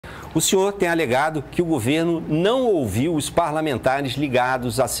O senhor tem alegado que o governo não ouviu os parlamentares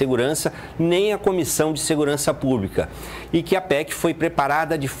ligados à segurança nem à Comissão de Segurança Pública e que a PEC foi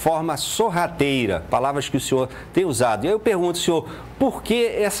preparada de forma sorrateira, palavras que o senhor tem usado. E aí eu pergunto, senhor, por que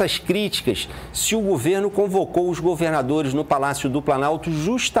essas críticas se o governo convocou os governadores no Palácio do Planalto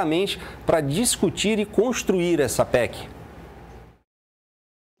justamente para discutir e construir essa PEC?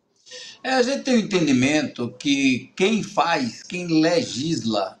 A gente tem o entendimento que quem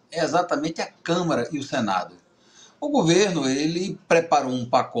legisla é exatamente a Câmara e o Senado. O governo, ele preparou um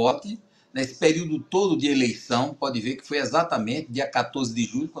pacote nesse período todo de eleição, pode ver que foi exatamente dia 14 de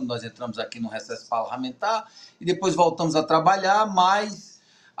julho, quando nós entramos aqui no recesso parlamentar, e depois voltamos a trabalhar, mas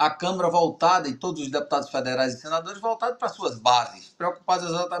a Câmara voltada e todos os deputados federais e senadores voltados para suas bases, preocupados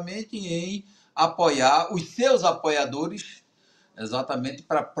exatamente em apoiar os seus apoiadores exatamente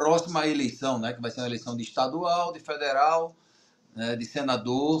para a próxima eleição, né, que vai ser uma eleição de estadual, de federal, né, de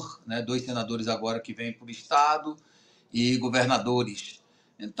senador, né, 2 senadores agora que vêm por estado e governadores.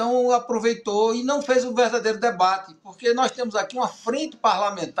 Então, aproveitou e não fez um verdadeiro debate, porque nós temos aqui uma frente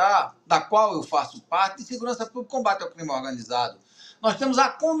parlamentar, da qual eu faço parte, de segurança pública e combate ao crime organizado. Nós temos a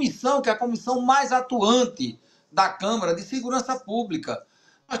comissão, que é a comissão mais atuante da Câmara de Segurança Pública.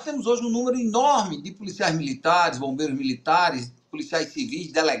 Nós temos hoje um número enorme de policiais militares, bombeiros militares, policiais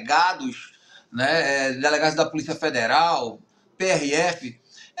civis, delegados, né, delegados da Polícia Federal, PRF.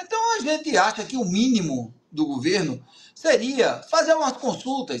 Então, a gente acha que o mínimo do governo seria fazer umas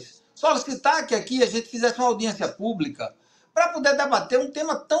consultas, solicitar que aqui a gente fizesse uma audiência pública para poder debater um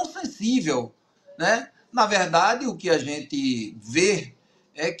tema tão sensível, né? Na verdade, o que a gente vê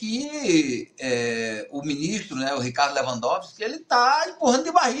é que o ministro, né, o Ricardo Lewandowski, ele está empurrando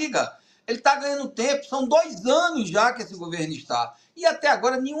de barriga. Ele está ganhando tempo. São 2 anos já que esse governo está. E até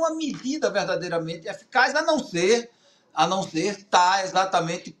agora nenhuma medida verdadeiramente eficaz, a não ser estar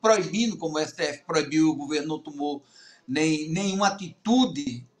exatamente proibindo, como o STF proibiu, o governo não tomou nenhuma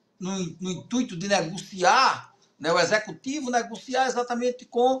atitude no intuito de negociar, né, o executivo negociar exatamente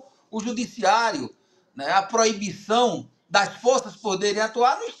com o judiciário, né, a proibição das forças poderem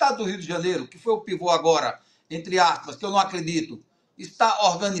atuar no estado do Rio de Janeiro, que foi o pivô agora, entre aspas, que eu não acredito. Está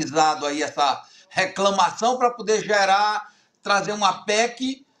organizado aí essa reclamação para poder trazer uma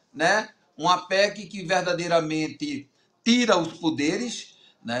PEC, né? Uma PEC que verdadeiramente tira os poderes,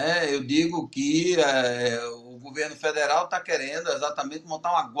 né? Eu digo que o governo federal está querendo exatamente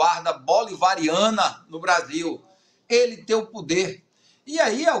montar uma guarda bolivariana no Brasil. Ele tem o poder. E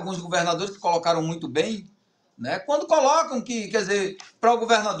aí alguns governadores se colocaram muito bem, né? Quando colocam que, quer dizer, para o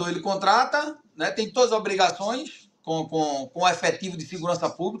governador ele contrata, né? Tem todas as obrigações com o efetivo de segurança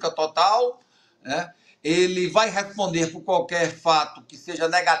pública total, né? Ele vai responder por qualquer fato que seja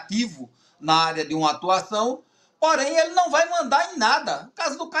negativo na área de uma atuação, porém ele não vai mandar em nada. O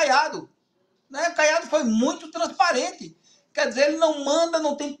caso do Caiado, né? O Caiado foi muito transparente, quer dizer, ele não manda,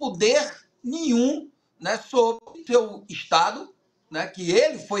 não tem poder nenhum, né, sobre o seu estado, né, que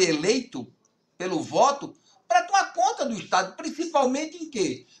ele foi eleito pelo voto para tomar conta do estado, principalmente em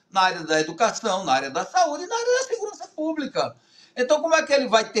quê? Na área da educação, na área da saúde e na área da segurança pública. Então, como é que ele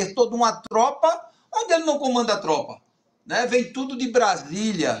vai ter toda uma tropa onde ele não comanda a tropa? Né? Vem tudo de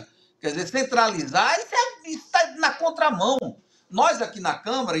Brasília, quer dizer, centralizar, isso está na contramão. Nós aqui na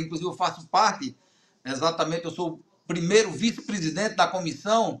Câmara, inclusive eu faço parte, exatamente, eu sou o primeiro vice-presidente da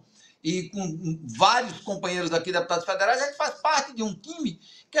comissão, e com vários companheiros aqui, deputados federais, a gente faz parte de um time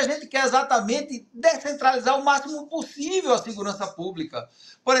que a gente quer exatamente descentralizar o máximo possível a segurança pública.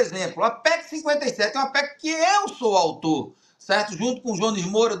 Por exemplo, a PEC 57 é uma PEC que eu sou autor, certo? Junto com o Jones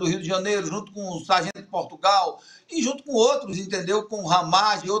Moura, do Rio de Janeiro, junto com o Sargento de Portugal, e junto com outros, entendeu? Com o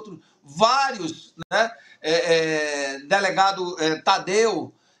Ramage e outros, vários, né? Delegado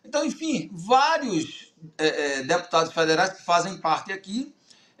Tadeu. Então, enfim, vários deputados federais que fazem parte aqui.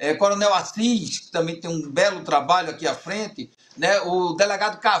 Coronel Assis, que também tem um belo trabalho aqui à frente, né? O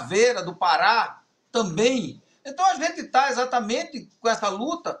delegado Caveira, do Pará, também. Então, a gente está exatamente com essa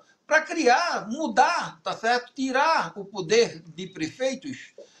luta para criar, mudar, tá certo? Tirar o poder de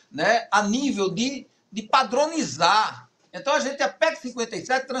prefeitos, né? A nível de padronizar. Então, a PEC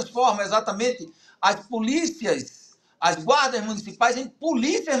 57 transforma exatamente as polícias, as guardas municipais em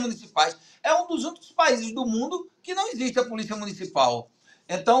polícias municipais. É um dos únicos países do mundo que não existe a polícia municipal.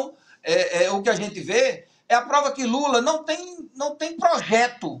 Então, o que a gente vê é a prova que Lula não tem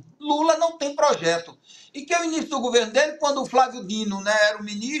projeto. Lula não tem projeto. E que é o início do governo dele, quando o Flávio Dino, né, era o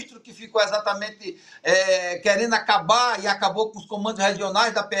ministro que ficou exatamente querendo acabar e acabou com os comandos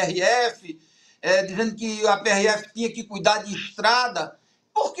regionais da PRF, dizendo que a PRF tinha que cuidar de estrada.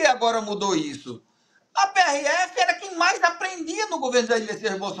 Por que agora mudou isso? A PRF era quem mais aprendia no governo Jair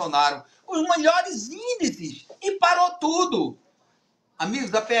Messias Bolsonaro. Os melhores índices. E parou tudo.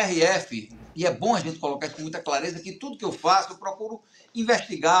 Amigos da PRF, e é bom a gente colocar isso com muita clareza, que tudo que eu faço, eu procuro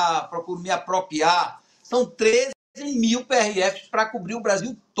investigar, procuro me apropriar. São 13.000 PRFs para cobrir o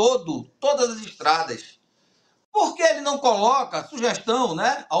Brasil todo, todas as estradas. Por que ele não coloca sugestão,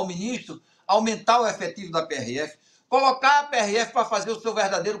 né, ao ministro, aumentar o efetivo da PRF, colocar a PRF para fazer o seu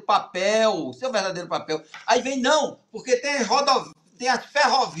verdadeiro papel, Aí vem, não, porque tem as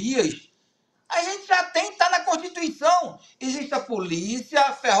ferrovias. A gente já tem, está na Constituição. Existe a Polícia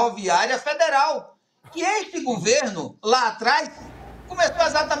Ferroviária Federal. Que este governo, lá atrás, começou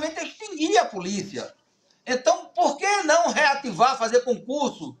exatamente a extinguir a polícia. Então, por que não reativar, fazer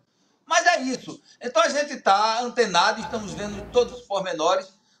concurso? Mas é isso. Então, a gente está antenado, estamos vendo todos os pormenores,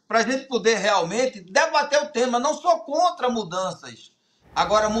 para a gente poder realmente debater o tema. Não sou contra mudanças.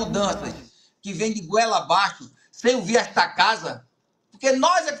 Agora, mudanças que vêm de goela abaixo, sem ouvir esta casa, porque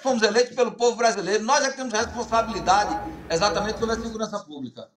nós é que fomos eleitos pelo povo brasileiro, nós é que temos responsabilidade exatamente sobre a segurança pública.